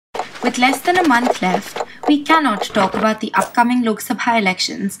With less than a month left, we cannot talk about the upcoming Lok Sabha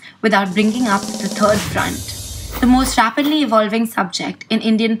elections without bringing up the third front, the most rapidly evolving subject in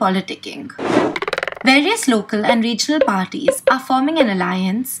Indian politicking. Various local and regional parties are forming an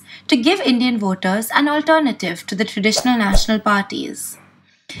alliance to give Indian voters an alternative to the traditional national parties.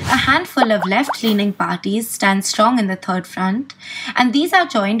 A handful of left-leaning parties stand strong in the third front, and these are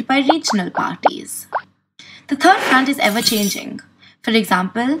joined by regional parties. The third front is ever-changing. For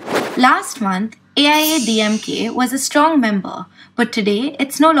example, last month, AIADMK was a strong member, but today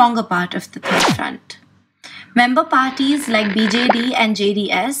it's no longer part of the third front. Member parties like BJD and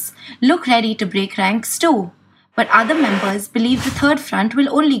JDS look ready to break ranks too, but other members believe the third front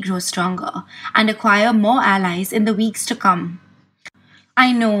will only grow stronger and acquire more allies in the weeks to come.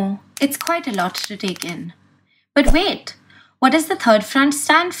 I know, it's quite a lot to take in. But wait, what does the third front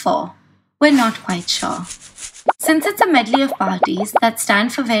stand for? We're not quite sure. Since it's a medley of parties that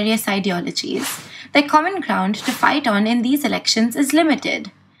stand for various ideologies, their common ground to fight on in these elections is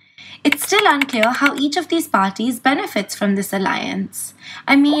limited. It's still unclear how each of these parties benefits from this alliance.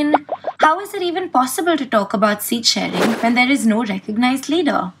 I mean, how is it even possible to talk about seat sharing when there is no recognized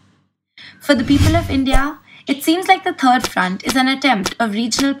leader? For the people of India, it seems like the third front is an attempt of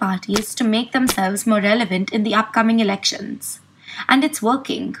regional parties to make themselves more relevant in the upcoming elections. And it's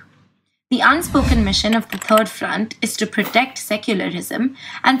working. The unspoken mission of the third front is to protect secularism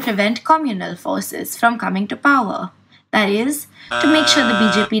and prevent communal forces from coming to power. That is, to make sure the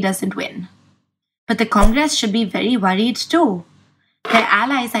BJP doesn't win. But the Congress should be very worried too. Their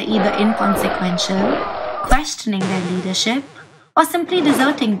allies are either inconsequential, questioning their leadership, or simply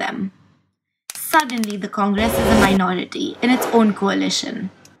deserting them. Suddenly, the Congress is a minority in its own coalition.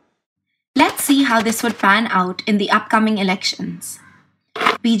 Let's see how this would pan out in the upcoming elections.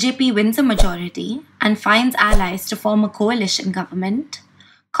 BJP wins a majority and finds allies to form a coalition government.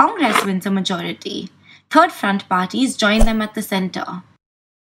 Congress wins a majority. Third front parties join them at the center.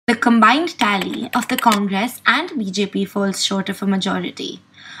 The combined tally of the Congress and BJP falls short of a majority.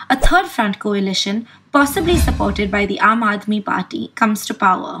 A third front coalition, possibly supported by the AIADMK party, comes to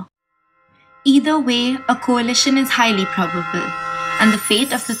power. Either way, a coalition is highly probable, and the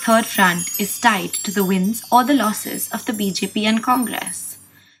fate of the third front is tied to the wins or the losses of the BJP and Congress.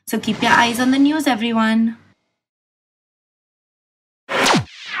 So keep your eyes on the news, everyone.